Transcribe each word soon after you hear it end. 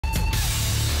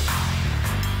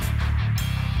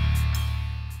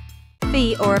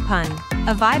Faii Orapun,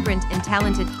 a vibrant and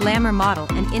talented glamour model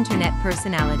and internet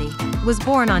personality, was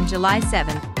born on July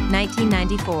 7,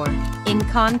 1994, in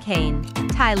Khon Kaen,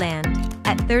 Thailand.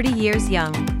 At 30 years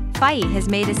young, Faii has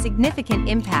made a significant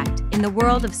impact in the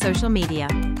world of social media,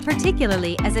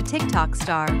 particularly as a TikTok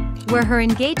star, where her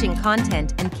engaging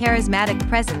content and charismatic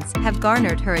presence have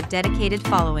garnered her a dedicated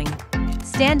following.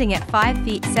 Standing at 5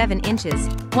 feet 7 inches,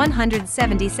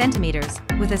 170 centimeters,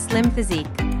 with a slim physique,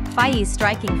 Faii's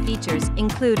striking features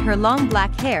include her long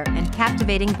black hair and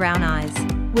captivating brown eyes.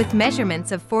 With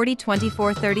measurements of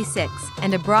 40-24-36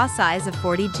 and a bra size of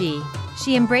 40G,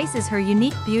 she embraces her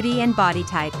unique beauty and body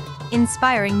type,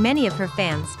 inspiring many of her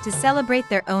fans to celebrate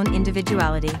their own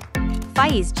individuality.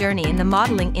 Faii's journey in the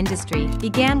modeling industry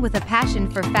began with a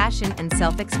passion for fashion and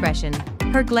self-expression.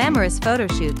 Her glamorous photo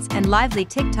shoots and lively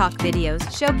TikTok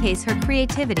videos showcase her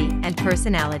creativity and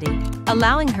personality,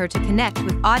 allowing her to connect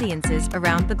with audiences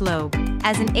around the globe.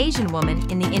 As an Asian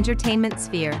woman in the entertainment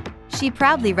sphere, she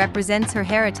proudly represents her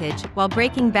heritage while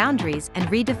breaking boundaries and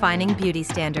redefining beauty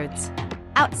standards.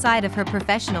 Outside of her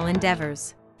professional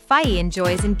endeavors, Faii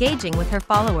enjoys engaging with her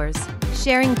followers,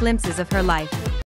 sharing glimpses of her life,